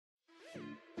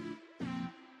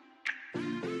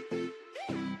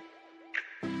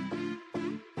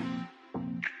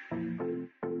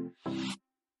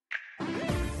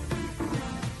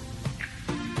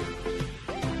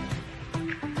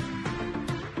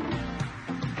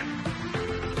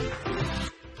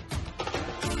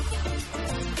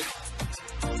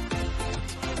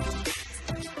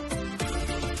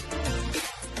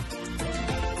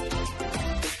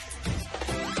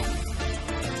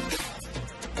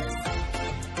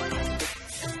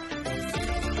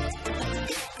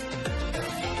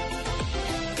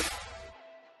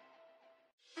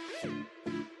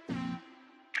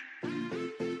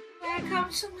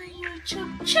Welcome to my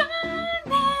YouTube channel!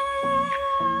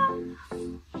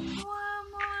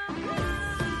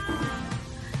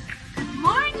 Good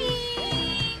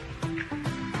morning!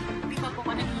 Di pa po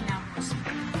ko naghilamos.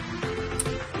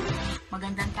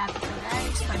 Magandang topic to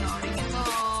guys. Panoorin ito.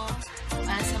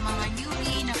 Para sa mga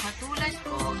newbie na katulad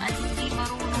ko at hindi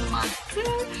marunong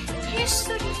mag-clear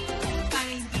history.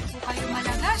 Para hindi po kayo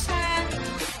malagasan.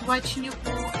 Watch nyo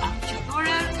po ang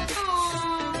tutorial na to.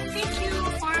 Thank you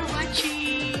for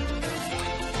watching.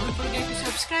 Don't forget to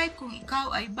subscribe kung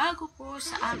ikaw ay bago po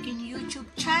sa aking YouTube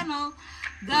channel.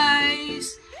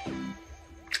 Guys,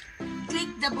 click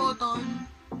the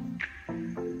button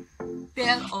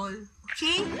bell all.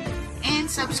 Okay?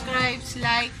 And subscribe,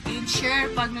 like, and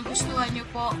share pag nagustuhan nyo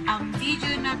po ang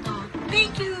video na to.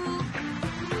 Thank you!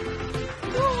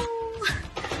 Woo!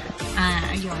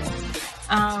 Ayun.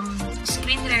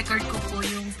 Screen record ko po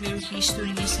yung clear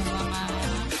history sa mga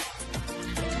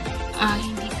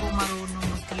hindi po marunong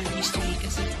mag-clear history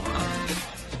kasi po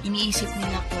iniisip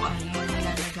nila po ay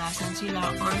nilalagasan sila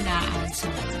or na-answer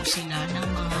po sila ng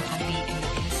mga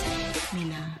ka-BLS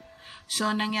nila. So,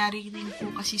 nangyari din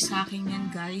po kasi sa akin yan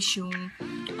guys, yung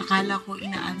akala ko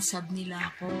ina-unsub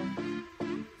nila ako.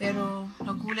 Pero,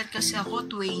 nagulat kasi ako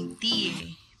 20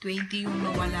 eh. 20 yung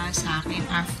nawala sa akin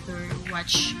after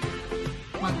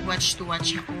mag-watch to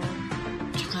watch ako.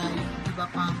 Tsaka yung iba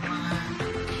pang mga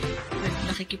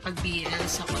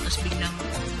nakikipag-BLS ako. Tapos biglang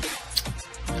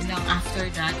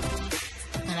after that,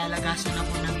 nalalagasan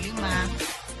ako ng 5,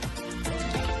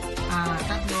 3,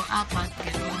 4,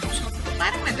 gano'n. So,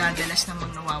 parang nagagalas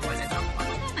namang nawawalan ako.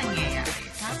 Ano na nangyayari?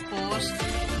 Tapos,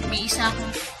 may isa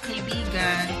akong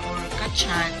kaibigan or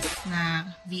ka-chat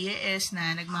na BAS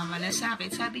na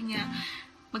nagmamalasakit. Sabi niya,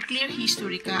 mag-clear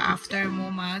history ka after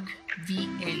mo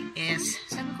mag-VLS.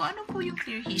 Sabi ko, ano po yung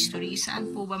clear history?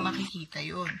 Saan po ba makikita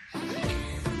yun?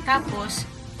 Tapos,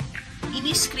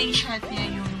 ini-screenshot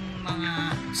niya yung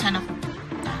mga saan ako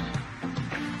pupunta.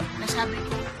 Sabi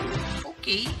ko,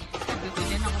 okay. Sabi ko,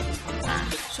 dyan ako pupunta.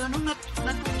 So, nung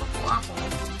natuto po ako,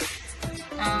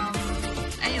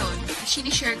 ayun,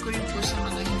 sinishare ko rin po sa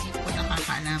mga hindi po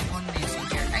nakakaalam on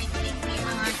Messenger. I think may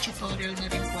mga tutorial na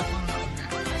rin po akong nauna.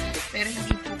 Pero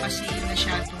hindi po kasi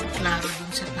masyadong klaro dun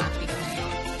sa topic na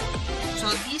yun. So,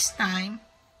 this time,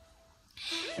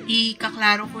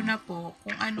 ikaklaro ko na po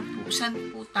kung ano po, saan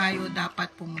po tayo dapat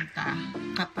pumunta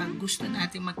kapag gusto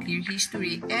natin mag-clear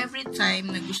history every time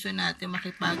na gusto natin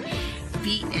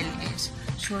makipag-VLS.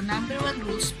 So, number 1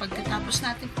 rules, pagkatapos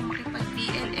natin po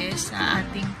makipag-VLS sa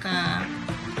ating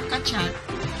ka-chat,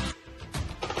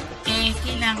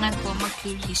 kailangan po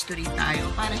mag-clear history tayo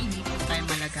para hindi po tayo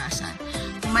malagasan.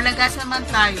 Kung malagasan man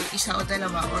tayo, isa o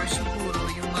dalawa, or siguro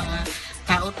yung mga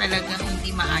tao talagang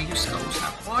hindi maayos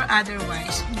kausap, or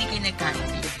otherwise, hindi kayo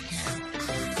nagkaintindihan.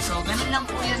 So, ganun lang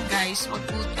po yan guys. Huwag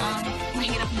po,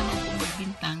 mahirap naman po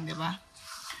magbintang, diba?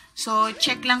 So,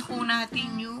 check lang po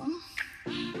natin yung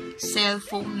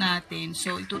cellphone natin.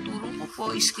 So, ituturo ko po,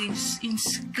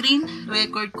 screen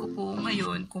record ko po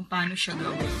ngayon kung paano siya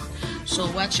gawin. So,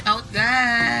 watch out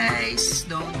guys!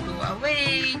 Don't go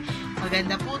away!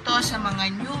 Maganda po to sa mga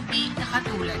newbie na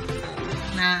katulad ko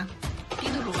na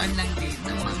tinuruan lang din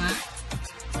ng mga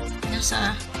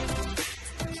nasa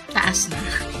taas na.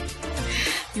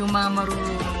 Yung mga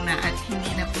marunong na at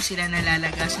hindi na po sila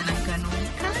nalalagasan ng ganong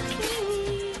kaki.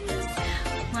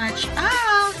 Watch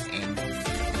out! And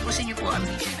tapusin niyo po ang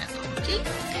video na to. Okay?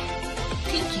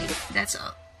 Thank you. That's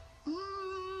all.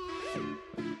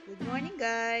 Good morning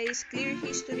guys! Clear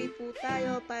history po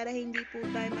tayo para hindi po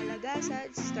tayo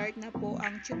malagasan. Start na po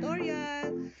ang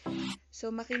tutorial. So,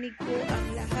 makinig po ang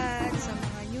lahat sa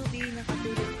mga newbie na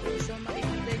katulad ko. So,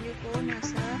 makikita nyo po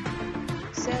nasa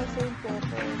cellphone po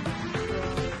ko na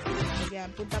from.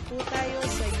 Ayan, punta po tayo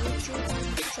sa YouTube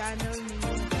channel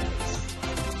ninyo guys.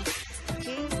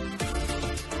 Okay?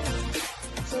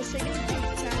 So, sa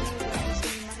YouTube channel guys,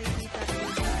 may makikita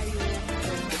po tayo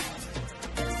ganyan.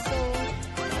 So,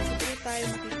 bago po tayo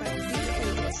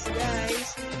makipag-VLS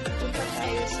guys, punta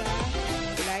tayo sa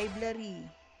library.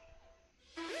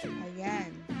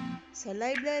 Ayan. Sa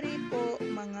library po,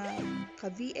 mga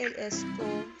ka-VLS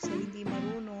ko sa hindi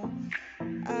marunong,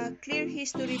 clear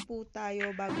history po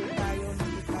tayo bago tayo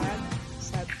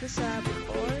makipag-sub to sub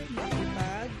or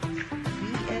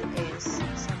makipag-VLS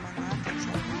sa mga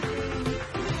ka-chat natin.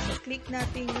 So, click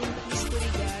natin yung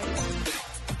history guys.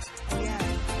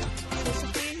 Ayan. So, sa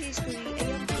clear history,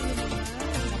 ayan po yung mga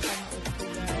napanood ko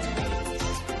guys.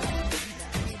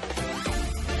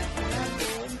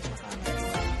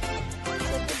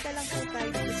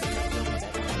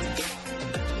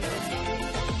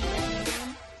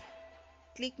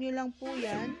 Click nyo lang po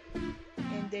yan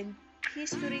and then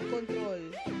history control.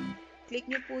 Click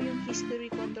nyo po yung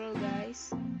history control,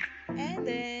 guys. And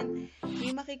then,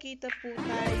 may makikita po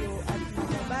tayo at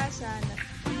mababasa na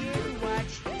clear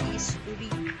watch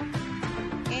history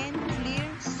and clear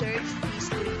search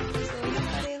history. So, yung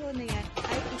pareho na yan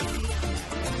ay i-click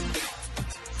natin.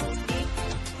 So, click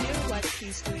clear watch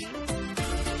history,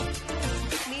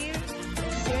 clear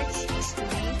search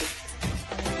history.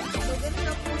 So, ganun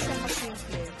lang po siya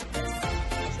kasimple.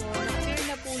 So, na-clear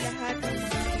na po lahat ng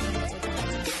mga pinanood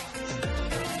natin.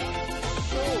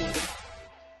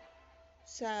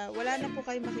 So, wala na po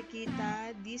kayo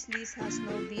makikita. This list has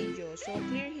no video. So,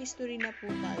 clear history na po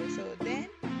tayo. So,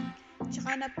 then,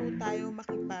 tsaka na po tayo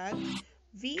makipag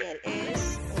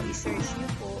VLS o i-search nyo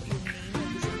po yung name na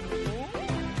gusto nyo po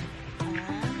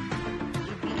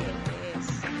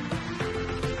i-VLS.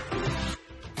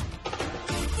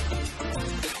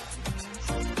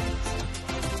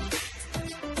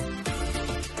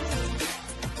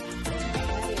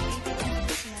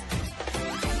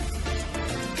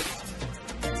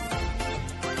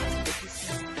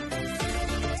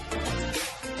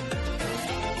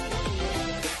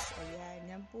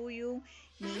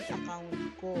 Account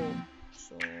ko.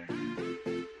 So,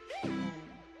 ayan.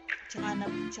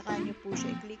 Tsaka nyo po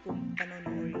siya i-click kung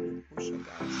panonoorin po siya,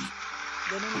 guys.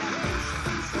 Ganun lang po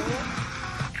siya. So,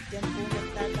 dyan po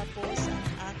nagtatapos ang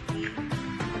aking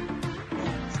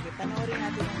ayan. Sige, panoorin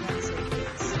natin ng 1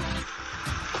 seconds.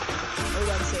 O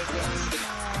 1 seconds.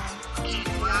 1,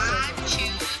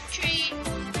 2, 3.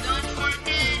 Don't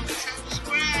forget to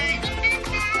subscribe.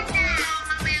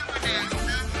 Mamaya mo na.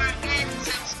 Don't forget to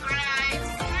subscribe.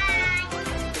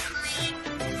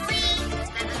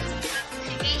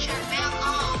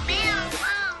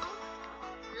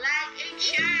 Like and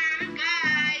share,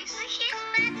 guys.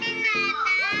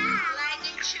 Like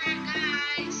and share,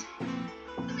 guys.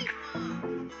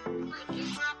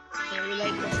 So, you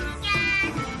like that?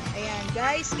 Ayan,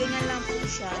 guys, ganyan lang po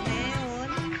siya. Ngayon,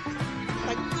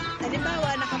 pag,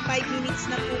 halimbawa, naka 5 minutes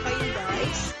na po kayo,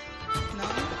 guys. No?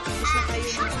 Tapos na kayo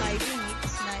ng 5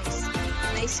 minutes. Nice.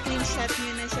 Na-screenshot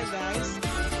nyo na siya, guys.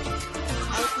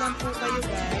 Out lang po kayo,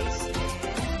 guys.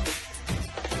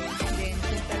 Then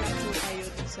punta lang po kayo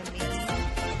sa main account.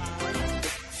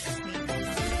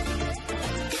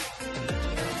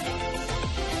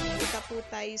 Punta po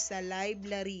tayo sa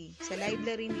library. Sa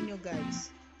library ninyo, guys.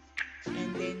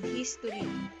 And then, history.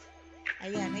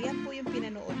 Ayan po yung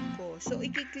pinanood ko. So,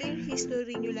 i-clear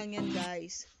history nyo lang yan,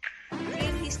 guys.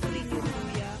 Clear history nyo po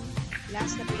yung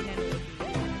last na pinanood nyo.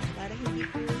 Para hindi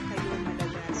po kayo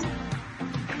malagasan.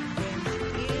 Then,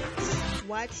 clear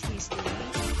watch history.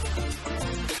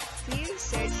 Clear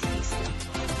search history.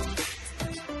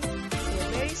 So,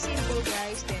 very simple,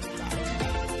 guys. Then, back.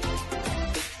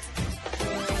 So,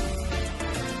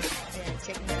 ayan,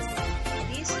 check natin.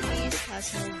 This list has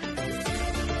no video.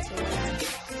 So, wala na.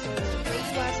 So,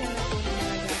 maiwasan na po na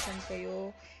malagasan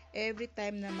kayo every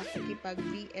time na makikipag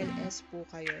VLS po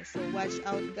kayo. So, watch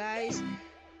out, guys.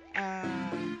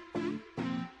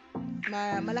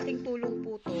 Malaking tulong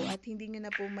po to at hindi nyo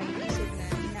na po maiisip na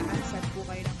inaansat po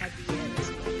kayo ng ka-VLS.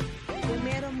 Kung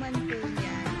meron man po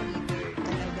niyan, either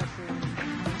talaga po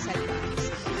mga salbahis.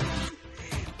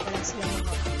 Wala silang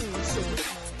mga puso.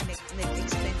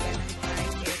 Nag-expend ka ng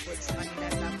time, effort sa kanila,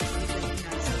 tapos biglang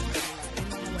inansat ka nila. Yung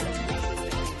mga walang puso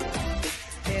na nila.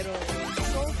 Pero,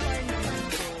 so far naman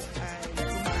po, ay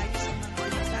kumaayos naman po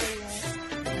tayo,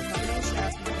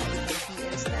 nakausap,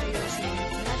 nakapag-VLS tayo,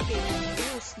 sinunod natin yung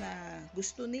rules na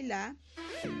gusto nila,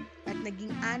 at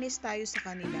naging honest tayo sa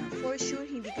kanila. For sure,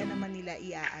 hindi ka naman nila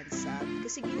i-aansap.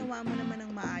 Kasi ginawa mo naman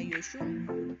ng maayos yung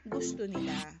gusto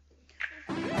nila.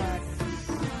 At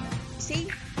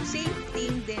same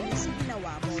thing din sa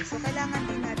ginawa mo. So, kailangan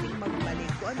din nating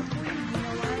magbalik kung ano po yung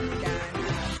ginawa nila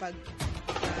na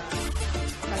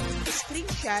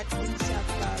pag-screenshot din sa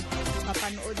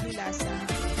pagpapanood nila sa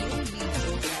yung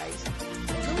video, guys.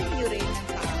 Gawin nyo rin ng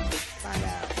tao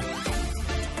para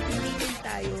hindi rin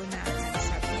tayo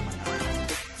na-ansap ng mga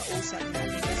kausap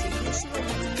natin. Kasi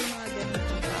usually, yung mga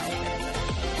ganitong tao talaga,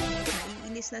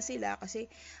 naiinis na sila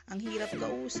kasi ang hirap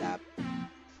kausap.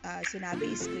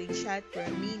 Sinabi screenshot per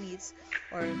minutes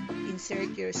or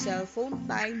insert your cellphone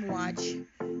time watch,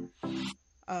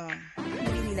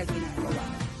 hindi nila ginagawa.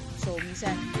 So,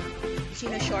 minsan,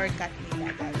 sino-shortcut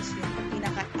nila, guys. Yung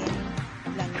pinaka-end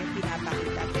lang yung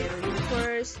pinapakita. Pero yung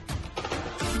first,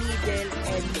 middle,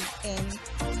 and end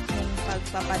yung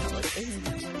pagpapanood, hindi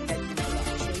po nila ginawa.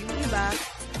 So, yung iba,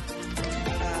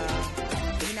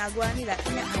 ginagawa nila,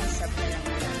 ina-ansap na lang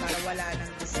nila para wala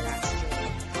ng discussion.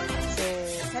 So,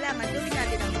 kailangan gawin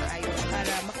natin ang maayos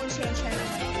para makonsensya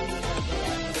naman po yung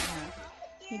gagawa na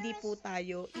hindi po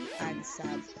tayo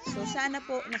i-unsub. So sana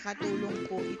po nakatulong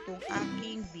po itong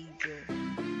aking video.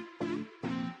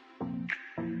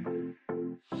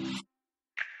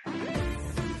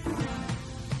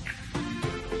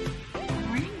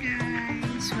 Morning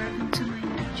guys! Welcome to my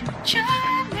YouTube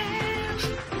channel!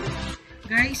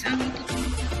 Guys, ang ituturo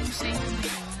ko po sa inyo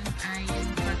ngayon ay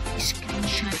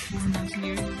pag-screenshot po ng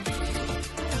clear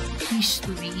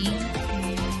history.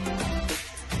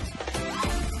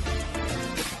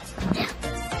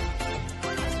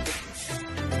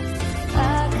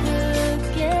 I could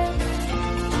get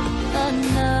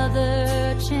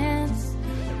another chance,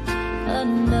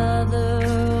 another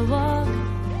walk,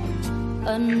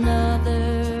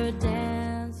 another